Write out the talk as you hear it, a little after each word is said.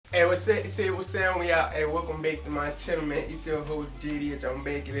Hey, what's up, we out. Hey, welcome back to my channel, man. It's your host, JDH. I'm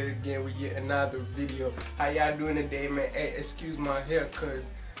back at it again with yet another video. How y'all doing today, man? Hey, excuse my hair,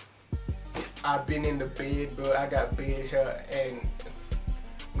 cause I've been in the bed, bro. I got bed hair, and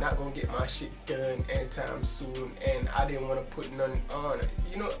I'm not gonna get my shit done anytime soon, and I didn't want to put nothing on.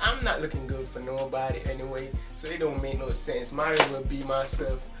 You know, I'm not looking good for nobody anyway, so it don't make no sense. Might as well be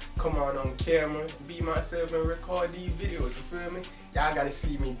myself. Come on camera, be myself, and record these videos. You feel me? Y'all gotta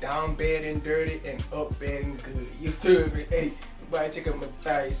see me down bad and dirty and up bad and good. You feel me? Hey, everybody check out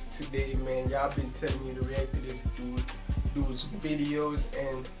Matthaios today, man. Y'all been telling me to react to this dude's videos,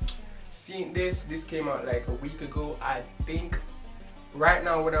 and seeing this came out like a week ago, I think. Right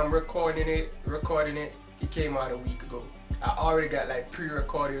now when I'm recording it, it came out a week ago. I already got like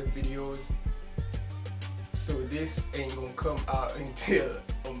pre-recorded videos, so this ain't gonna come out until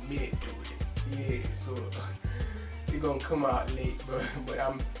a minute to it. Yeah, so it's gonna come out late, but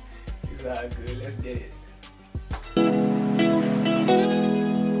it's all good. Let's get it.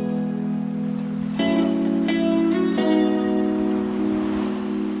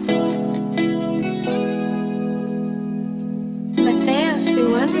 Matthaios, be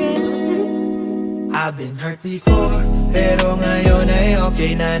wondering. I've been hurt before, pero ngayon ay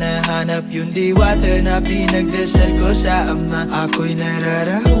okay na. Nahanap yung diwata na pinagdasal ko sa Ama. Ako'y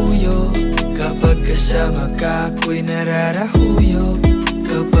nararahuyo kapag kasama ka. Ako'y nararahuyo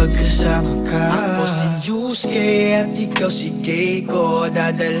kapag kasama ka. Ako si Yusuke at ikaw si Keiko.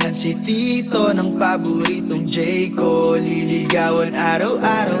 Dadalhan si Tito ng paboritong J ko. Liligawan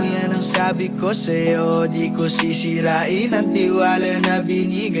araw-araw, yan ang sabi ko sa'yo. Di ko sisirain ang tiwala na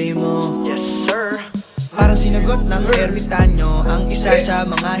binigay mo. Yes sir. Parang sinagot ng ermitanyo ang isa sa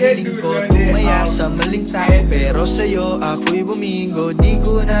mga hiling ko. Tumaya sa maling tao, pero sa'yo ako'y bumingo. Di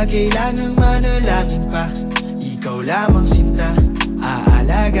ko na kailangang manalangin pa, ikaw lamang sinta,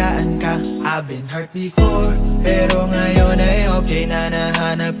 aalagaan ka. I've been hurt before, pero ngayon ay okay na.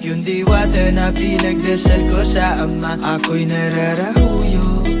 Nahanap yung diwata na pinagdasal ko sa Ama. Ako'y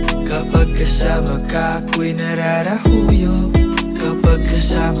nararahuyo kapag kasama ka. Ako'y nararahuyo kapag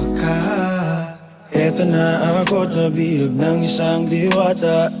kasama ka. Eto na ako, nabihag ng isang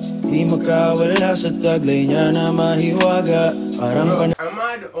diwata. Di makawala sa taglay niya na mahiwaga. Parang am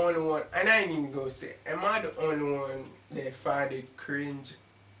I the only one, and I ain't even gonna say, am I the only one that find it cringe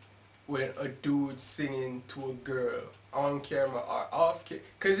when a dude singing to a girl on camera or off camera?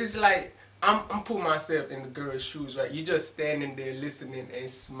 Cause it's like, I'm putting myself in the girl's shoes, right? You just standing there listening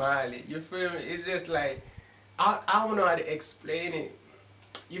and smiling. You feel me? It's just like, I don't know how to explain it.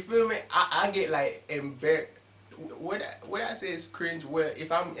 You feel me? I get like embarrassed. What I say is cringe. Well,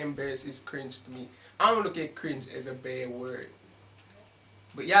 if I'm embarrassed, it's cringe to me. I don't look at cringe as a bad word.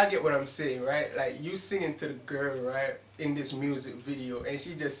 But y'all get what I'm saying, right? Like, you singing to the girl, right, in this music video, and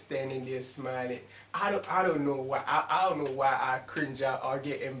she just standing there smiling. I don't know why. I don't know why I cringe out or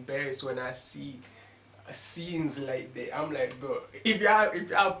get embarrassed when I see scenes like that. I'm like, bro, if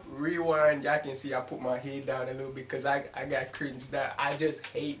y'all rewind, y'all can see I put my head down a little bit because I got cringed out. I just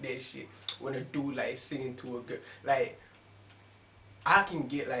hate that shit when a dude like singing to a girl. Like, I can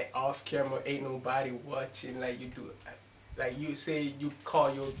get like off camera, ain't nobody watching, like you do, like you say you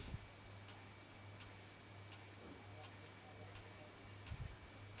call your,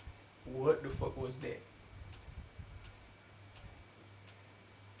 what the fuck was that?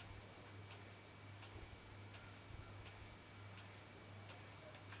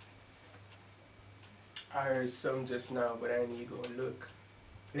 I heard something just now, but I ain't even gonna look.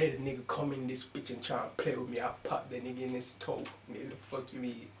 Let a nigga come in this bitch and try and play with me. I'll pop that nigga in his toe. Nigga, fuck you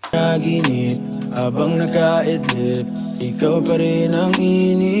mean? naginip, habang nakaidlip, ikaw pa rin ang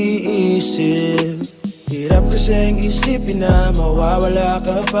iniisip. Hirap kasing isipin na mawawala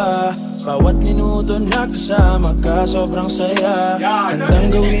ka pa. Bawat minuto na kasama ka, sobrang saya.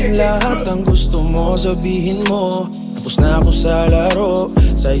 Handang gawin lahat ang gusto mo, sabihin mo. Tapos na ako sa laro,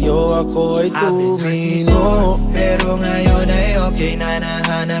 sa'yo ako ay tumino. Pero ngayon ay okay na.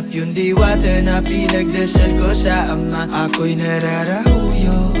 Nahanap yung diwata na pinagdasal ko sa Ama. Ako'y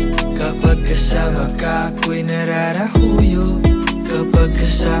nararahuyo kapag kasama ka. Ako'y nararahuyo kapag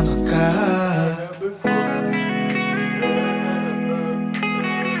kasama ka.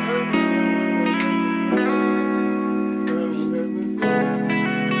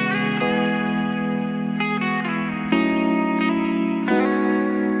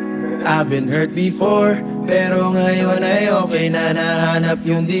 I've been hurt before, pero ngayon ay okay na. Nahanap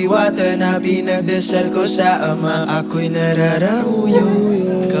yung diwata na pinagdasal ko sa Ama. Ako'y nararahuyo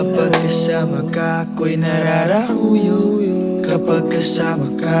kapag kasama ka. Ako'y nararahuyo kapag kasama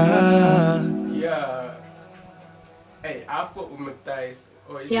ka. Yeah. Hey, I fuck with Matthaios.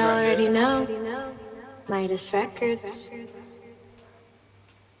 Or it's You right already there? know. Midas Records.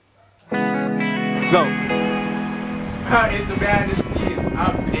 Go. How is the behind the scenes?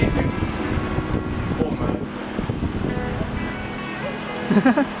 I'm begging to see. Oh my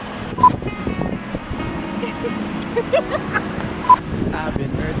I've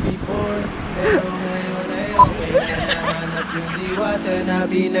been hurt before, pero ngayon ay okay na. Nahanap yung diwata na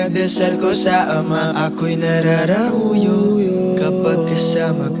pinagdasal ko sa Ama. Ako'y nararahuyo, kapag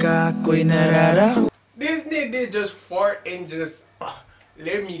kasama ka ako'y nararahuyo. This nigga just fart and just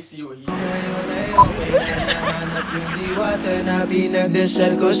let me see what he does. Ngayon ay okay na. Nahanap yung diwata na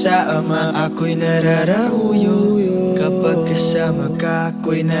pinagdasal ko sa Ama. Ako'y nararahuyo, kapag kasama ka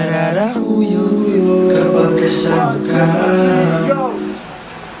ako'y nararahuyo. Kapag kasama ka.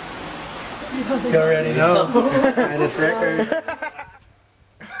 You already know. Midas Records.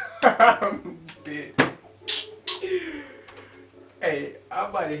 Hey, I'm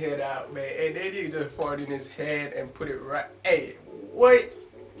about to head out, man. Hey, they did just fart in his head and put it right. Hey, what?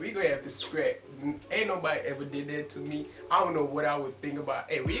 We gonna have to scrap. Ain't nobody ever did that to me. I don't know what I would think about.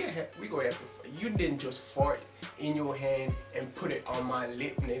 Hey, we gonna have to. You didn't just fart in your hand and put it on my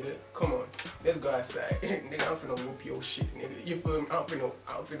lip, nigga. Come on, let's go outside, nigga. I'm finna whoop your shit, nigga. You feel me? I'm finna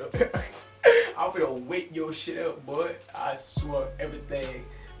wake your shit up, boy. I swear, everything.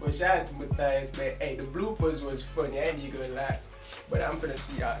 But shout out to Matthaios, man. Hey, the bloopers was funny. I ain't even gonna lie. But I'm finna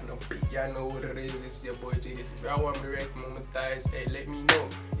see y'all in a bit. Y'all know what it is. It's your boy JD. If y'all want me to recommend Matthaios, hey, let me know.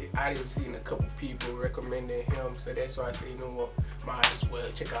 I didn't see a couple people recommending him, so that's why I say, you know what, might as well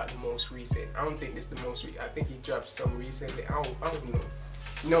check out the most recent. I don't think this is the most recent. I think he dropped some recently. I don't know.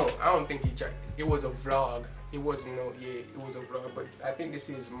 No, I don't think he dropped. It was a vlog. It wasn't it was a vlog. But I think this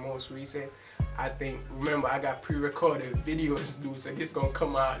is most recent. I think, remember, I got pre-recorded videos to do, so this gonna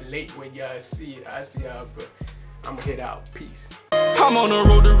come out late when y'all see it. I see y'all, but I'm gonna head out. Peace. I'm on the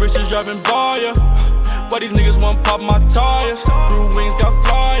road to riches driving by ya. Why these niggas want pop my tires? Grew wings